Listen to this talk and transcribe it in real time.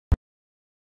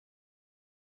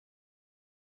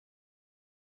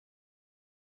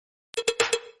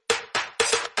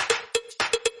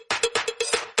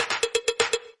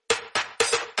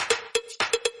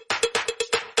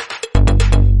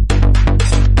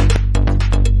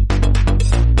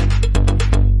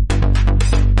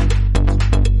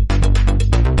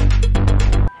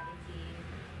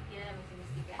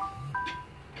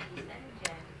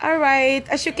chocolate.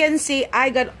 As you can see, I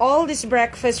got all this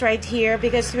breakfast right here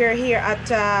because we're here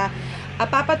at a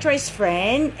Papa Troy's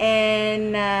friend,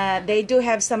 and they do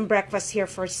have some breakfast here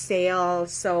for sale.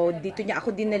 So dito niya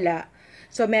ako dinala.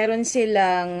 So meron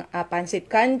silang pancit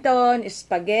canton,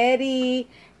 spaghetti,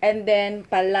 and then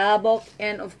palabok,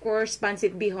 and of course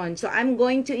pancit bihon. So I'm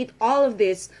going to eat all of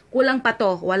this. Kulang pa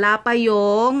to. Wala pa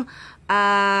yung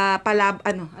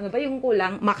ano ba yung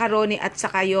kulang? Macaroni at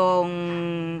saka yung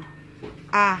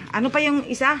ano pa yung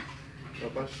isa?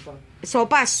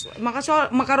 Sopas.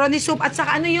 Macaroni soup at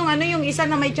saka ano yung isa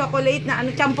na may chocolate na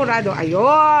CHAMPORADO.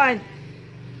 Ayun.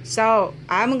 So,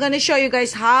 I'm gonna show you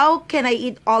guys how can I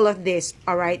eat all of this.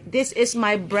 Alright, this is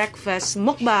my breakfast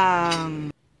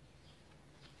mukbang.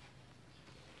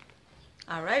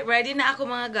 Alright, ready na ako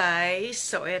mga guys.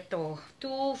 So, ito,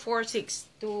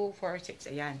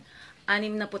 246, ayan.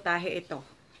 6 na putahe ito.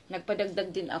 Nagpadagdag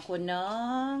din ako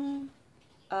ng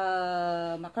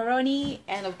macaroni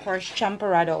and of course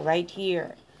CHAMPORADO right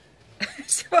here.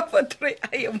 Si Papa Troy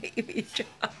ayaw may image.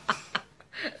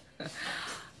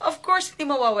 Of course, hindi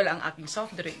mawawala ang aking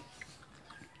soft drink.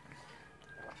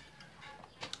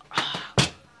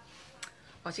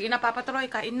 O sige na Papa Troy,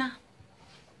 kain na.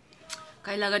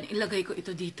 Kailangan ilagay ko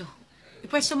ito dito.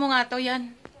 Ipwesto mo nga to,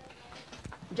 yan.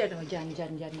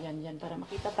 Diyan, para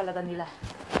makita talaga nila.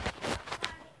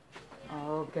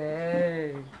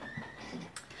 Okay.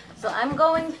 So, I'm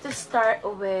going to start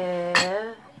with...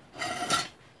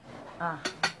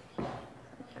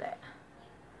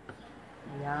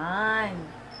 Yan.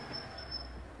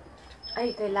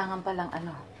 Ay, kailangan palang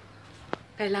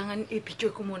kailangan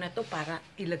i-picture ko muna to para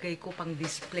ilagay ko pang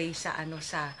display sa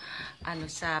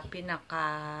sa pinaka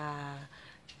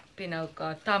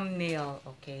thumbnail,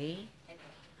 okay?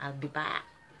 I'll be back.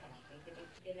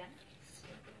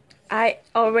 I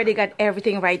already got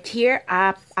everything right here.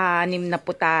 6 na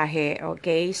putahe,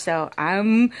 okay? So,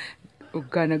 I'm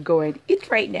gonna go and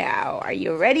eat right now. Are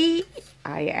you ready?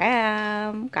 I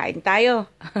am. Kain tayo.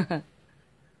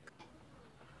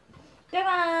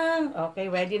 Tarang!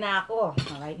 Okay, ready na ako.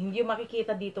 Okay, hindi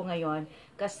makikita dito ngayon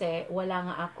kasi wala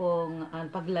nga akong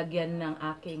paglagyan ng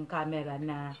aking camera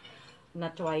na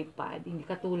tripod. Hindi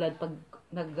katulad pag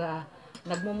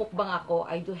nagmumukbang ako,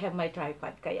 I do have my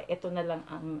tripod. Kaya ito na lang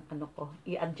ang ko,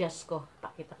 i-adjust ko.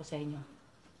 Pakita ko sa inyo.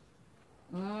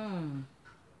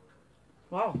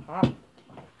 Wow, harap.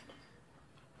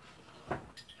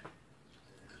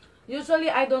 Usually,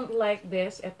 I don't like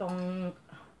this, itong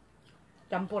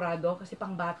CHAMPORADO, kasi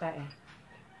pang bata eh.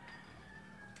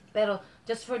 Pero,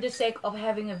 just for the sake of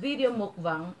having a video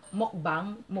mukbang,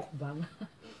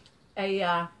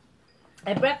 a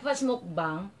breakfast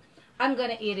mukbang, I'm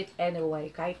gonna eat it anyway,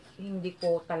 kahit hindi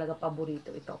ko talaga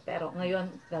paborito ito. Pero,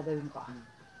 ngayon, gagawin ko.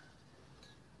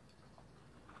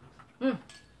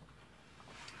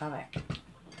 Okay.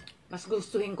 Mas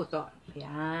gustuhin ko to.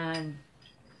 Ayan.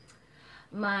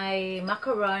 My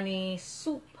macaroni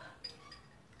soup.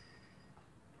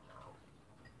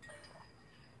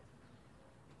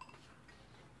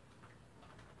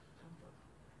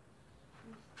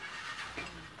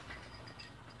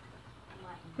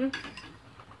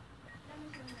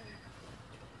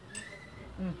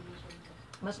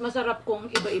 Mas masarap kung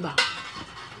iba-iba.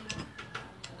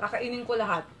 Kakainin ko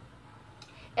lahat.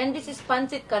 And this is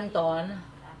pancit canton.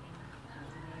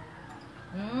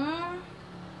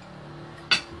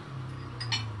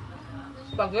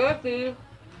 Spaghetti.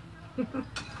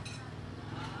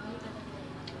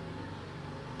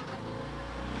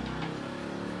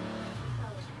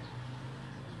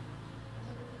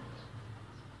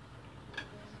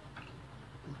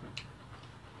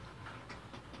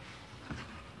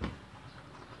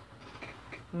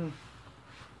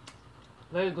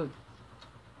 Very good.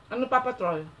 Ano Papa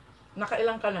Troy?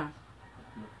 Nakailang ka na?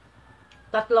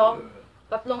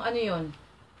 3? 3 ano yun?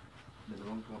 2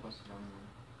 kapas lang.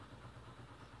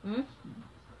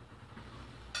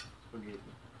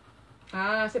 Spaghetti.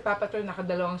 Si Papa Troy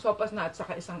naka-2 sopas na at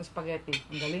saka 1 spaghetti.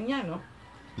 Ang galing niya, no?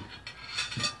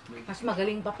 Mas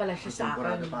magaling pa pala siya sa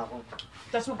akin.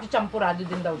 Tapos magka-CHAMPORADO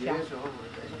din daw siya. Yes, oo.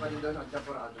 Isa pa din daw sa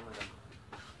CHAMPORADO mo lang.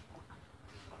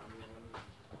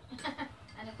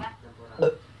 Ano pa?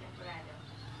 CHAMPORADO.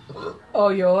 Oh,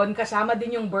 yun. Kasama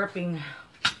din yung burping.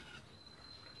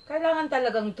 Kailangan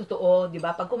talagang totoo, di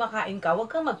ba? Pag kumakain ka, huwag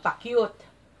kang magpa-cute.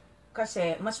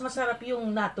 Kasi, mas masarap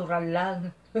yung natural lang.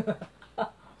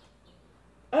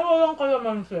 Ay, walang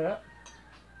kalamansi.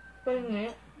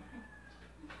 Pwede.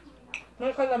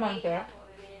 May kalamansi.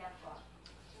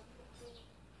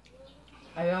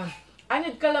 Ayun. I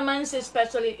need calamansi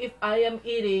especially if I am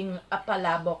eating a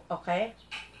palabok, okay?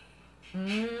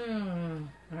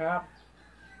 Harap.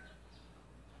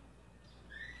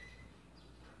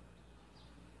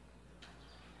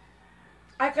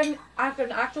 I can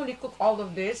actually cook all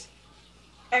of this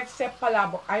except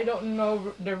palabok. I don't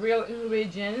know the real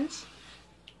ingredients.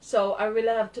 So I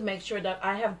really have to make sure that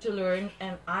I have to learn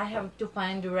and I have to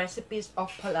find the recipes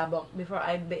of palabok before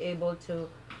I'd be able to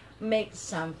make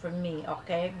some for me,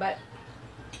 okay? But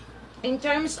in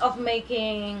terms of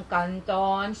making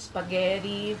canton,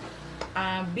 spaghetti,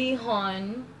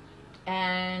 bihon,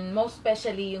 and most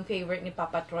especially yung favorite ni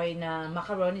Papa Troy na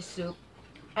macaroni soup,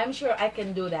 I'm sure I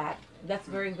can do that. That's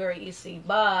very, very easy.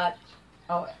 But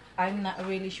I'm not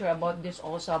really sure about this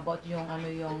also, about yung ano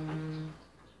yung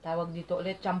tawag dito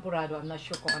ulit, CHAMPORADO. I'm not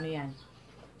sure kung ano yan.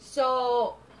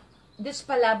 So, this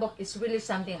palabok is really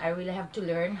something I really have to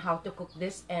learn how to cook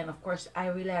this. And of course,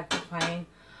 I really have to find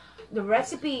the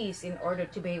recipes in order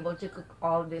to be able to cook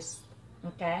all this.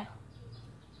 Okay?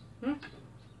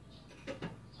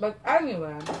 But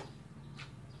anyway,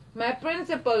 my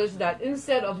principle is that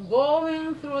instead of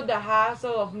going through the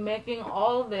hassle of making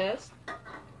all this,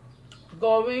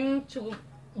 going to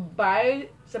buy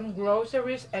some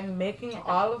groceries and making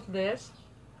all of this,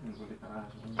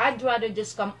 I'd rather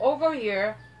just come over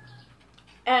here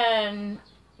and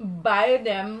buy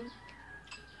them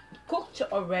cooked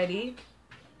already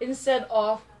instead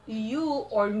of you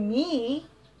or me.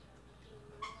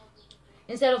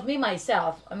 Instead of me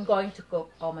myself, I'm going to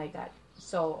cook. Oh my God.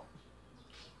 So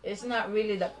it's not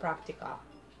really that practical.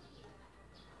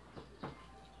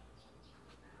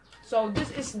 So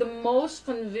this is the most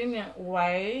convenient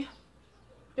way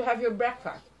to have your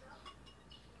breakfast.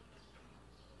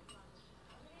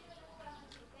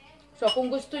 So kung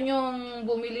gusto nyong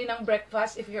bumili ng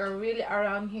breakfast, if you're really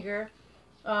around here,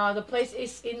 the place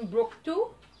is in Brook 2,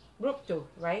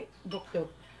 right? Brook 2.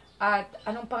 At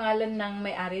anong pangalan ng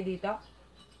may-ari dito?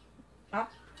 Ha?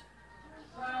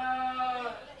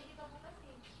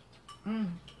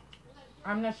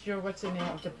 I'm not sure what's the name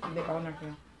of the owner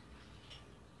here.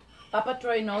 Papa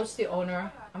Troy knows the owner.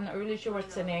 I'm not really sure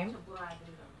what's the name.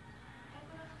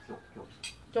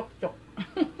 Chok Chok.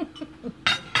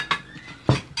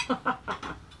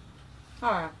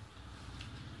 Alright.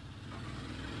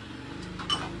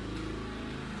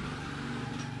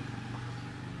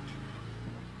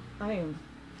 Ayun.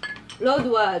 Load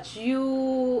watch.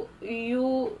 You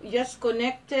just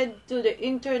connected to the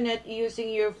internet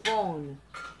using your phone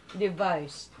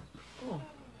device. Oh.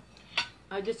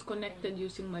 I just connected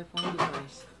using my phone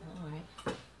device.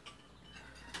 Alright.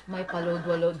 May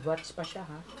pa-load watch pa siya,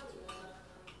 ha?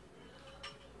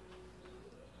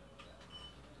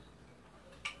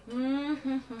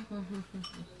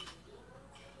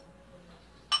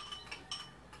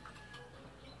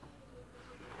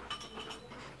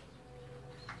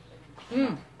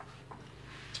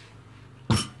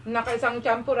 Naka-isang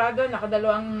champurado,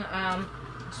 naka-dalawang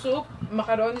soup,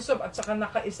 macaroni soup, at saka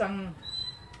naka-isang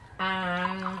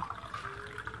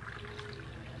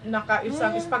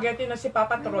spaghetti na si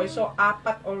Papa Troy. So,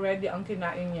 4 already ang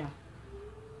kinain niya.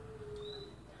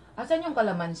 Asan yung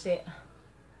kalamansi?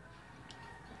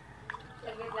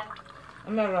 Saglit lang.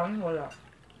 Meron? Wala.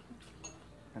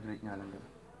 Nag-rate nga lang daw.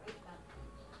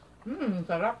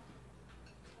 Sarap.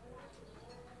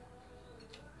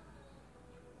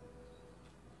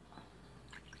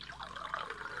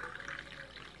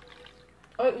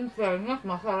 Ay, in fairness,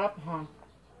 masarap, ha?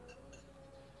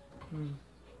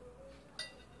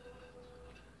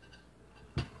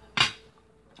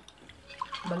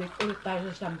 Balik ulit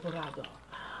tayo sa CHAMPORADO.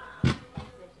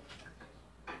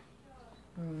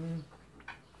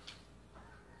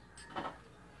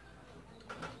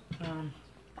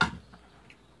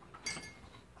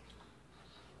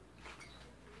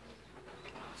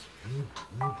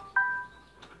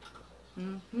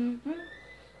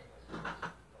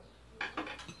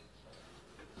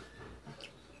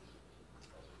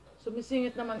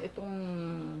 Sumisingit naman itong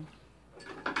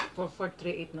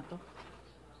 4438 na to.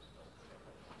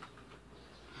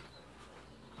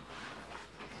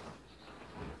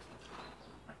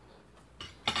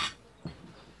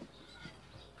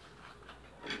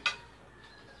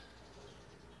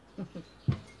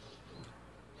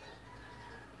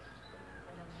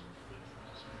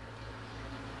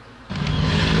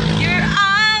 You'll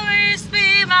always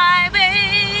be my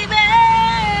baby.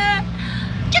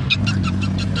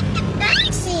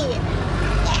 Taxi.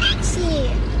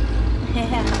 Taxi.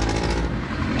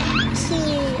 Taxi.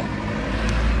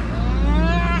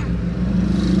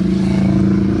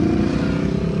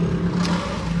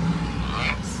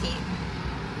 Taxi.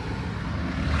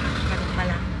 Ganun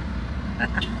pala.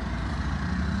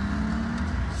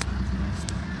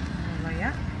 Mamaya.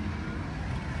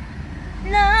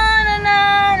 Na na na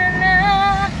na na.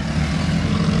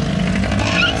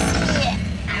 Taxi.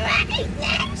 Alright,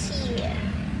 taxi.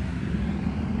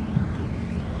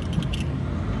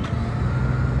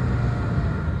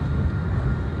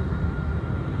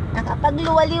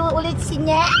 Magluwaliw ulit si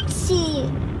Nancy.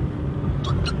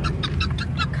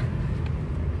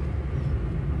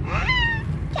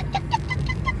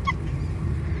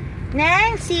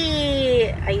 Nancy!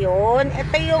 Ayun,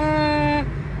 ito yung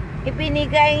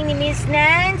ibinigay ni Miss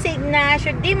Nancy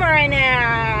Ignacio Di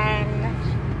Moranan.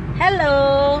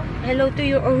 Hello! Hello to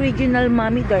your original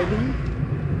mommy, darling.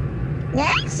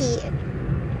 Nancy!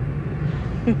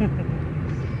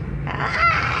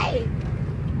 Hi!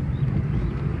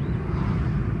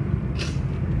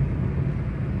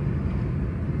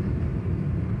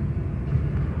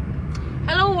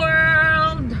 Hello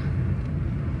world!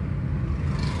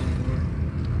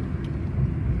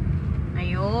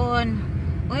 Ayun.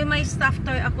 Uy, may stuffed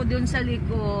toy ako dun sa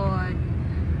likod.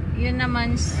 Yun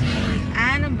naman si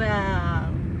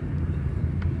Annabelle.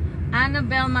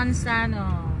 Annabelle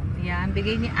Manzano. Yan,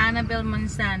 bigay ni Annabelle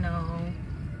Manzano.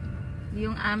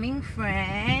 Yung aming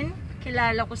friend.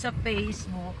 Kilala ko sa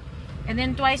Facebook. And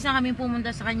then twice na kami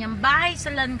pumunta sa kanyang bahay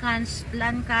sa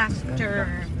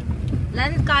Lancaster.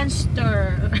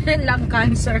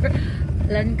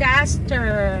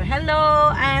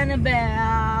 Hello,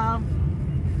 Annabelle.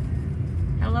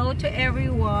 Hello to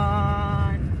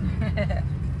everyone.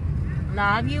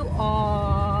 Love you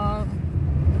all.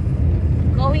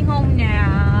 Going home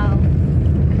now.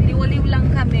 Liwaliw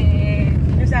lang kami.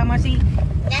 Kasama si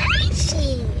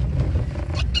Nancy!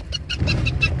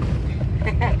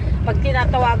 pag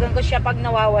tinatawagan ko siya pag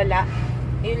nawawala,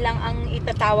 yun lang ang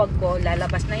itatawag ko,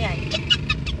 lalabas na yan.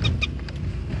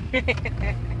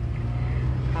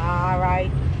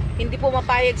 Alright. Hindi po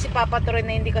mapayag si Papa Troy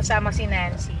na hindi kasama si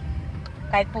Nancy.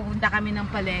 Kahit pupunta kami ng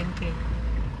palengke.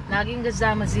 Laging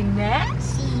kasama si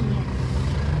Nancy.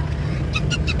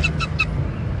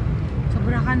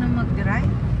 Sobra ka na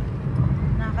mag-drive.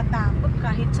 Nakakatakot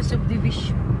kahit sa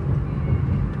subdivision.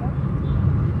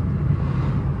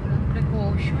 Walang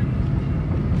precaution.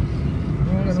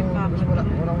 Si Papa. Wala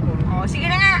akong tulog. Oh,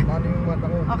 sige na nga. Paano yung mata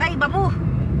ko? Okay, babu.